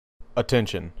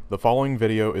Attention, the following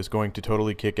video is going to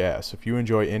totally kick ass. If you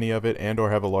enjoy any of it and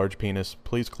or have a large penis,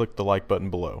 please click the like button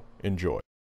below. Enjoy.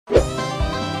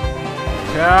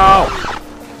 Cow!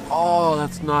 Oh,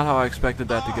 that's not how I expected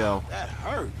that to go. That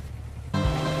hurt.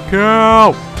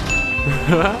 Cow!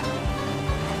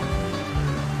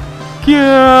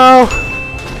 Cow!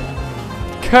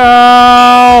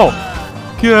 Cow!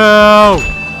 Cow!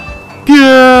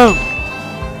 Cow!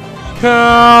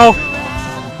 Cow!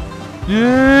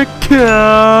 Yeah,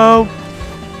 cow!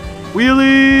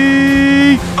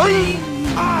 Wheelie!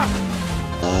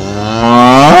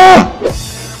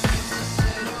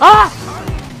 Ah!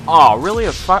 Oh, really?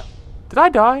 A fire? Did I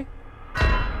die?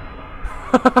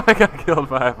 I got killed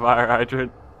by a fire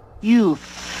hydrant. You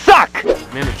suck!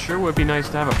 Man, it sure would be nice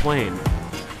to have a plane.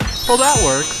 Well, that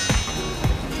works.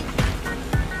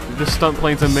 This stunt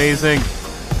plane's amazing.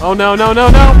 Oh no, no,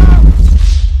 no, no!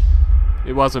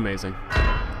 It was amazing.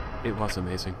 It was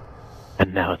amazing.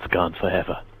 And now it's gone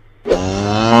forever.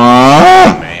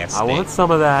 I want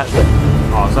some of that.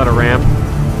 Oh, is that a ramp?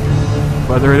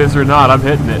 Whether it is or not, I'm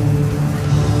hitting it.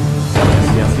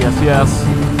 Yes, yes, yes, yes.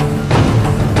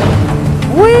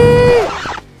 Whee!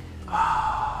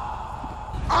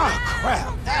 Oh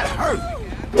crap, that hurt.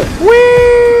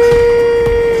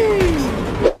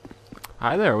 Whee!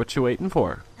 Hi there, what you waiting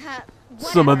for?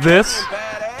 Some of this?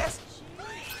 Badass.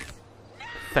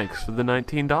 Thanks for the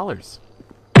 $19.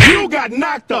 You got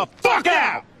knocked the fuck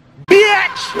out,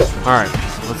 bitch! Alright,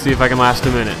 let's see if I can last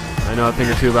a minute. I know a thing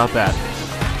or two about that.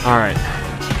 Alright.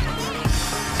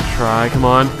 Let's try, come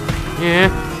on. Yeah.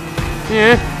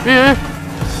 Yeah. Yeah.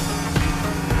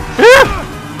 Yeah.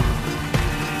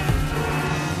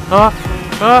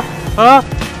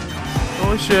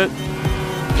 Holy shit.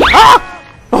 Ah!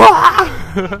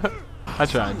 I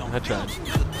tried. Get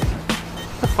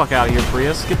the fuck out of here,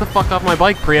 Prius. Get the fuck off my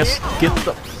bike, Prius. Get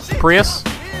the... Prius?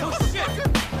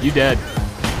 You dead.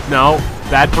 No.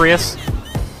 Bad Prius.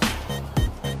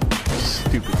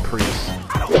 Stupid Prius.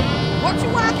 What you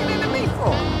walking into me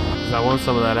for? I want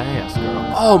some of that ass,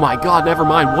 girl. Oh my god, never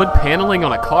mind. Wood paneling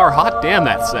on a car? Hot damn,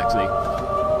 that's sexy.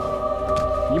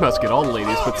 You must get all the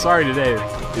ladies, but sorry, today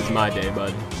is my day,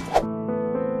 bud.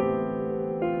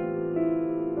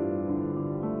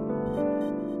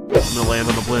 I'm gonna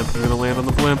land on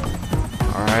the blimp.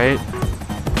 Alright.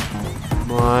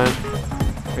 Come on.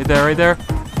 Right there.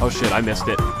 Oh shit, I missed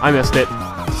it.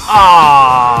 Ah!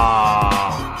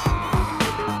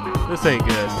 This ain't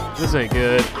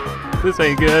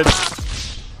good.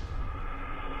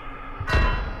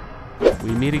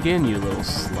 We meet again, you little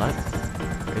slut.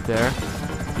 Right there.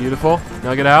 Beautiful.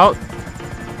 Now get out.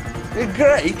 A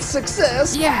great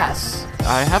success. Yes!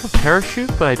 I have a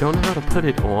parachute, but I don't know how to put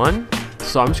it on.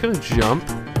 So I'm just gonna jump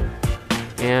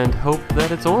and hope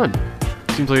that it's on.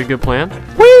 Seems like a good plan.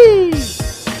 Whee!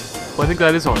 Well, I think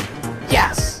that is on.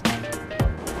 Yes!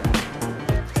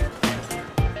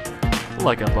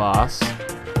 Like a boss.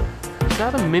 Is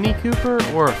that a Mini Cooper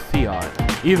or a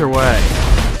Fiat? Either way.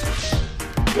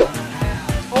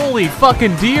 Holy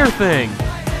fucking deer thing!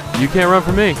 You can't run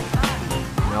from me.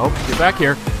 Nope, get back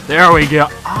here. There we go.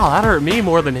 Oh, that hurt me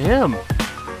more than him.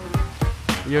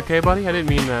 You okay, buddy? I didn't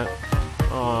mean that.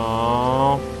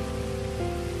 Aww.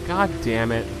 God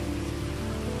damn it.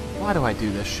 Why do I do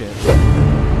this shit?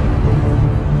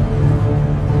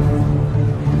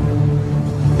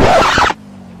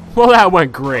 Well, that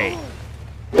went great.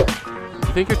 You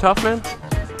think you're tough, man?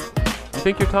 You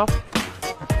think you're tough?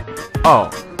 Oh.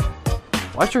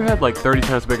 Why's your head like 30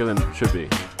 times bigger than it should be?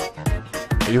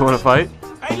 You want to fight?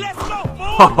 Hey, let's go,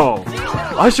 boy. Oh.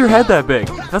 Why's your head that big?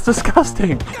 That's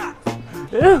disgusting.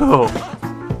 Ew.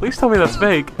 Please tell me that's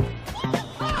fake.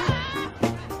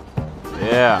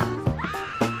 Yeah.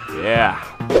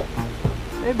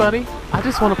 Hey, buddy. I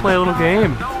just want to play a little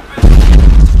game.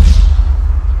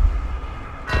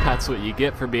 That's what you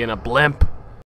get for being a blimp.